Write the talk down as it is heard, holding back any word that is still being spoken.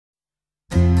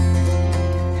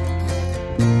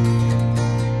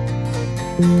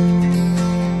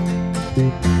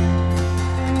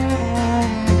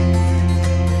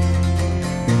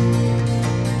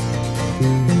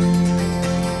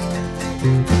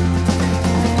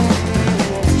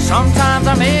Sometimes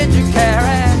I made you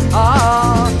carry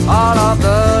all of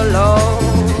the load,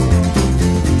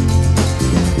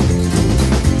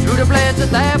 through the places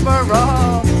that were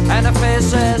rough and the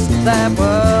faces that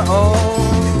were old.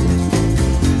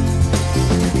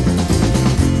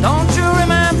 Don't you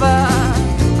remember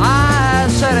I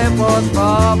said it was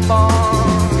for fun?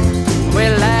 We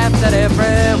laughed at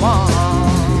everyone.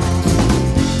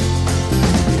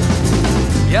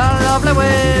 Your lovely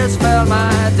ways fill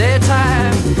my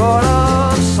daytime full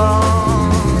of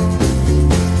song.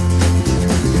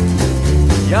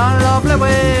 Your lovely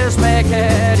ways make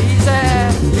it easy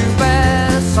to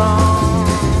bear song.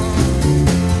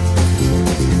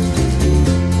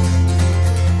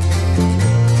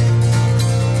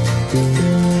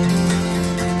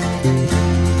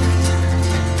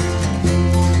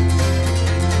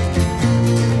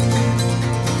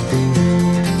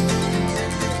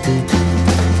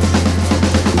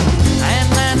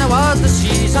 Was the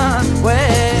season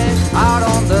way out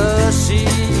on the sea,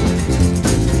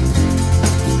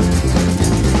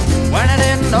 when I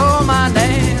didn't know my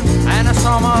name and the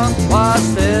summer was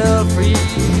still free.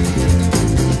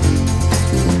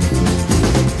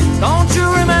 Don't you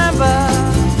remember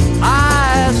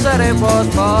I said it was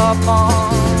for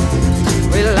fun?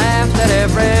 We laughed at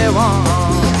everyone.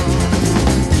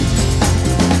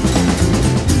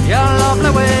 Your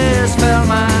lovely ways fill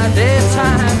my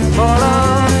daytime full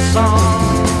of song.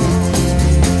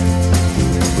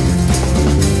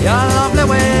 Your lovely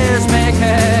ways make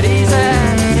it easy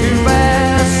to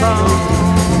bear song.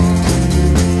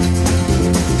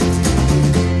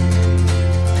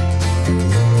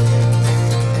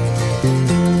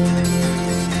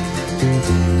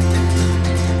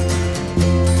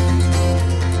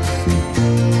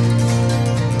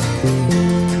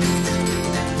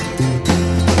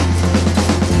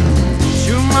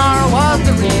 Was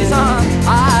the reason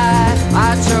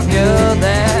I took you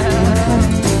there,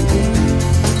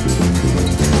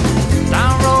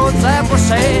 down roads that were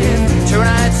safe,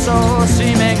 tonight so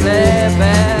seemingly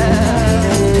bare.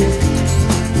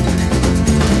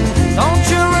 Don't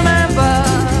you remember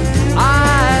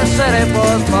I said it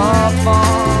was for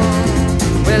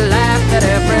fun? We laughed at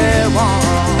everyone.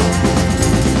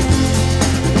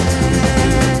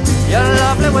 Your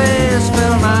lovely ways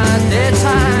fill my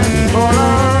daytime full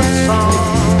of song.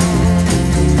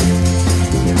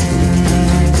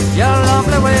 Your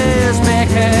lovely ways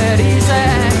make it easy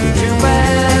to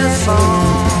bear song.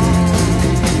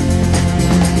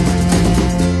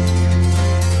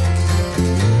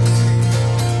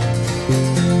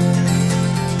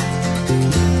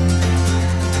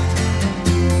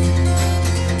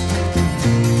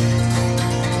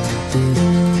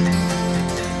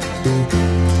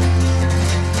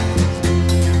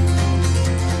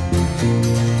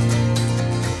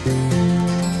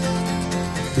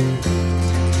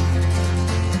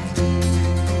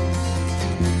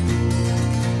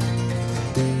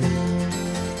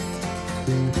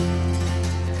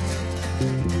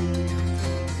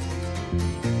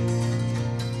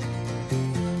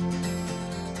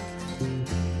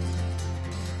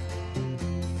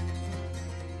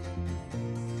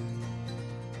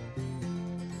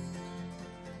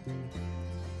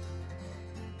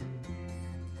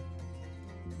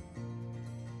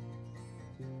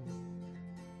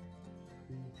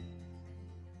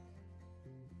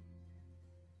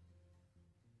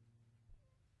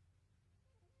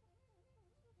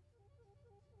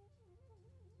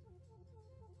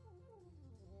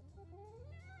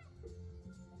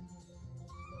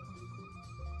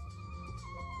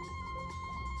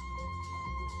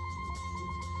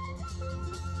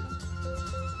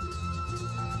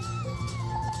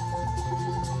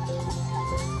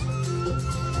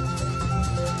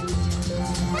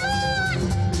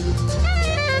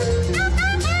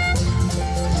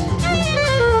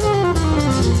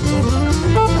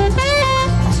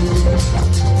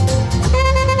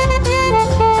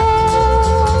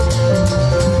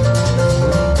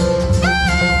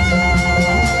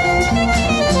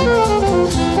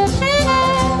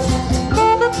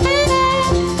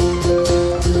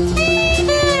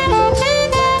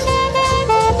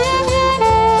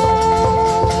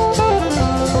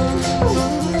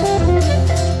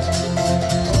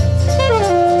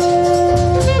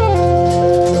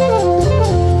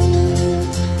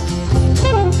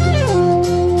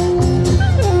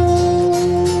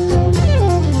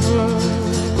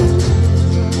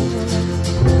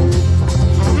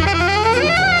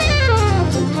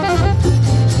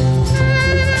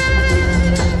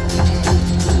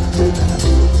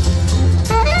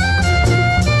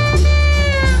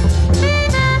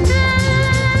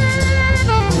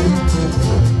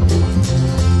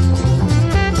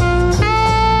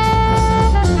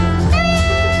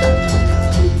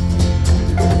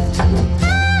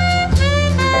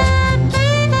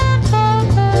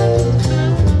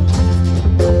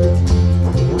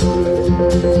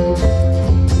 Thank you.